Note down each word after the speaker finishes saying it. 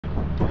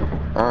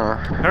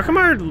How come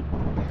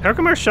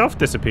our shelf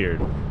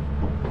disappeared?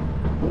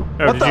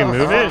 Oh, What did you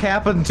move it? What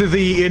happened to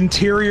the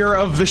interior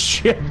of the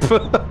ship?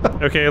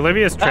 Okay,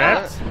 Olivia's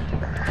trapped.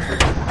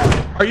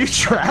 Are you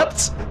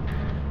trapped?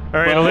 All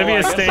right, Well,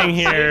 Olivia's I guess staying I'm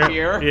here. staying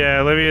here.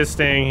 Yeah, Olivia's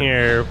staying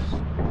here.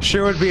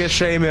 Sure would be a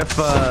shame if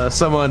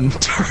someone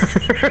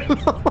turned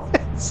the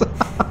lights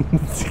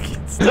on.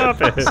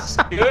 Stop it.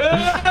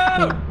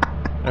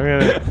 I'm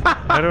gonna.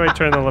 How do I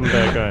turn the lamp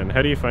back on?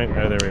 How do you find?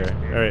 Oh, there we are.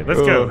 All right,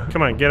 let's go.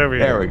 Come on, get over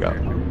here. There we go.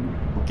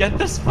 Get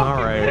this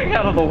fucking thing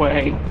out of the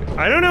way.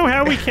 I don't know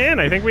how we can.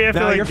 I think we have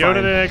to like go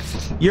to the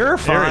next. You're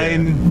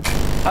fine.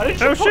 How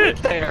did you put it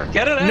there?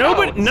 Get it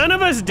out. None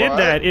of us did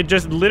that. It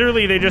just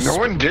literally they just No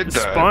one did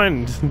that.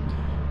 spawned.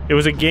 It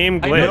was a game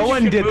glitch. No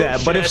one did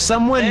that, but if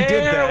someone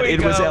did that,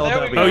 it was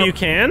LW. Oh, you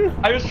can?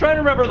 I was trying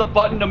to remember the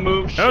button to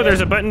move shit. Oh,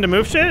 there's a button to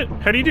move shit?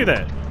 How do you do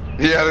that?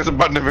 Yeah, there's a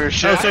button to move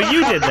shit. Oh, so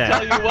you did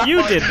that.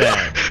 You did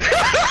that.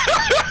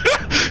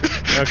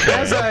 Okay.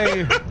 As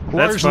I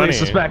largely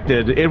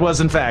suspected, it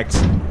was in fact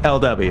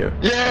LW.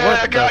 Yeah,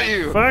 I got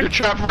you. Fuck? You're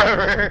trapped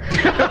forever.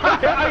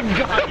 I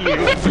got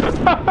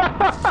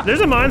you.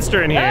 There's a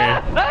monster in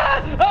here.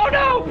 Oh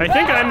no! I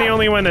think I'm the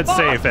only one that's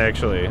safe,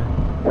 actually.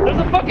 There's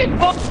a fucking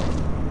book.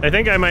 I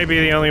think I might be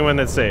the only one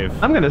that's safe.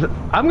 I'm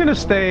gonna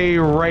stay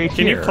right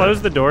here. Can you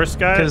close the door,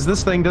 Scott? Because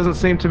this thing doesn't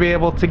seem to be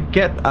able to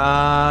get.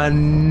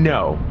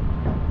 No.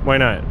 Why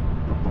not?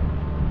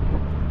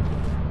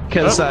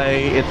 Because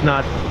it's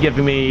not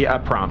giving me a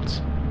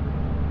prompt.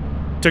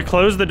 To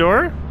close the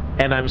door?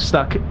 And I'm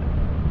stuck.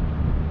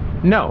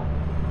 No,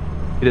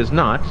 it is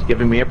not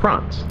giving me a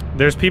prompt.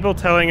 There's people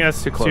telling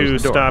us to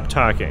stop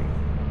talking.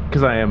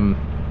 Because I am.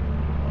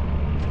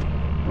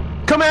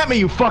 Come at me,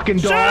 you fucking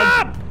dog!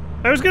 Shut up!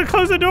 I was gonna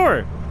close the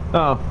door.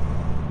 Oh.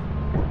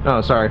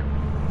 Oh, sorry.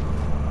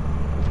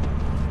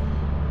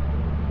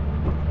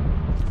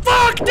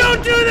 Fuck!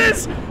 Don't do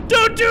this!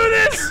 Don't do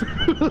this!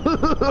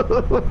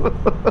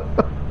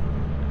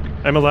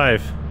 I'm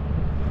alive.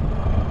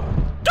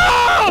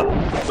 Oh!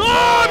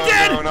 Oh, I'm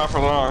dead! No, not for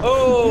long.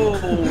 Oh!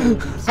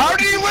 How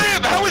do you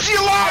live? How is he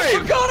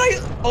alive?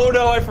 Oh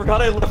no, I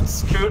forgot I left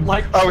Scoot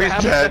like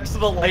he's dead. next to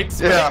the light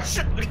switch. Yeah.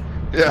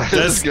 Yeah,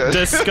 this is good.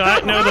 Does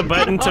Scott know the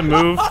button to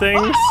move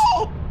things?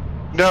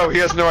 No, he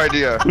has no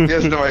idea. He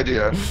has no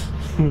idea.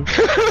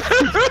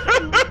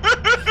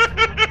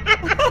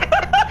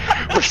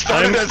 We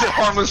started as a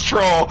harmless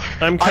troll.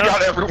 I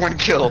got everyone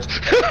killed.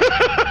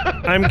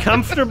 I'm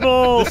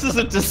comfortable. This is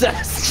a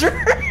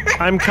disaster.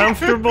 I'm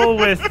comfortable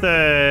with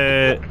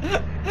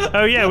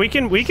Oh yeah, we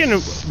can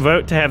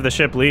vote to have the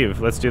ship leave.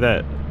 Let's do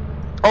that.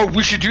 Oh,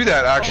 we should do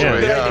that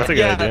actually. Yeah, that's a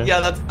good idea. Yeah,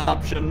 that's an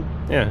option.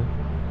 Yeah.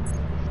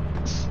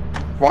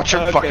 Watch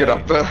him fuck it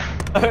up though.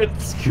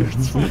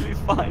 Scoots will be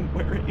fine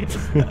where he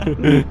is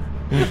then.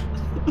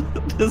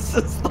 This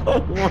is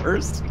the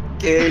worst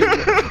game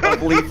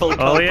of Lethal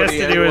Company. All he has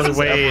to do is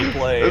wait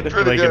like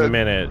good. a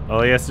minute.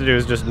 All he has to do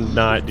is just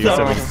not do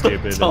something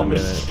stupid in a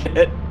minute.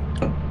 Shit.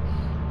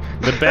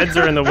 The beds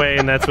are in the way,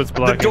 and that's what's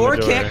blocking the door.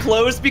 The door can't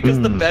close because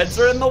the beds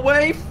are in the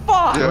way?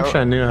 Fuck! I wish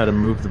I knew how to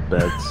move the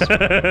beds.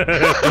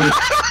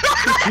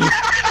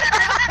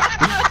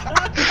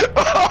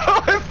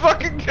 Oh, it's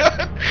fucking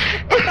good.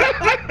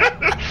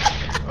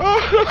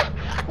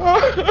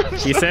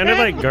 He sounded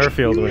like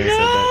Garfield when he said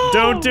that.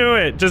 Don't do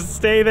it. Just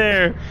stay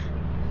there.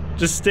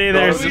 Just stay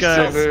there,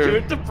 Scott.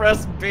 Scoot to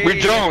press B. We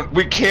don't.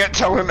 We can't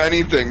tell him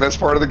anything. That's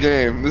part of the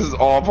game. This is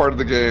all part of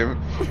the game.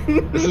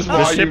 This is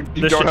why you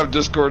don't have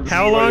Discord.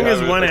 How long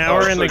is 1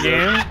 hour in the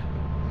game?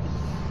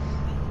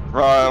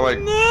 Like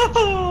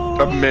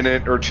a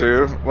minute or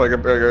two, like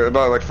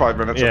about like 5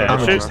 minutes.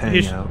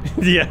 Yeah,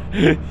 yeah,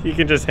 you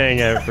can just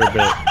hang out for a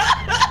bit.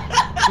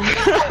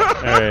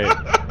 All right,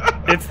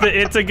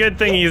 it's a good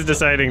thing he's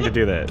deciding to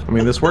do that. I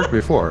mean, this worked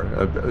before.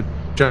 A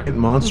giant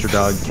monster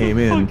dog came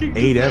in,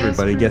 ate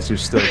everybody. Guess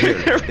who's still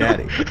here?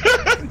 Daddy.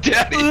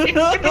 Daddy.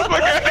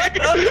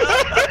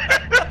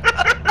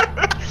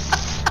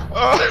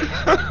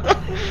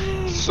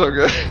 Oh, so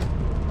good.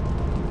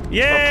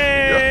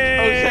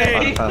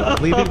 Yay!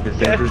 Okay. Leaving the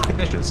dangerous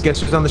conditions.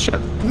 Guess who's on the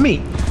ship?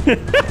 Me.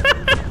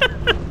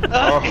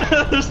 Oh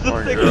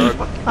my god.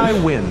 I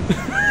win.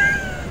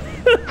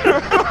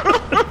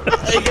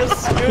 I guess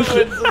Scoot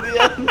wins in the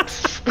end.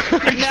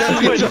 Now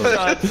it's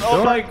nuts.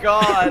 Oh my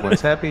god.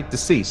 What's happy?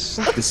 Deceased.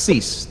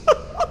 Deceased.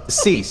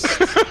 Deceased.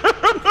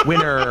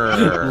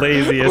 Winner.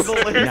 Laziest.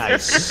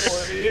 Nice.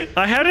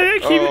 How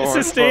did I keep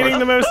sustaining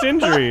the most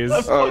injuries?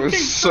 Oh, it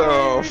was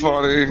so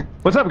funny.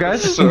 What's up,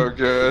 guys? So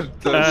good.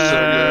 That was so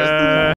good.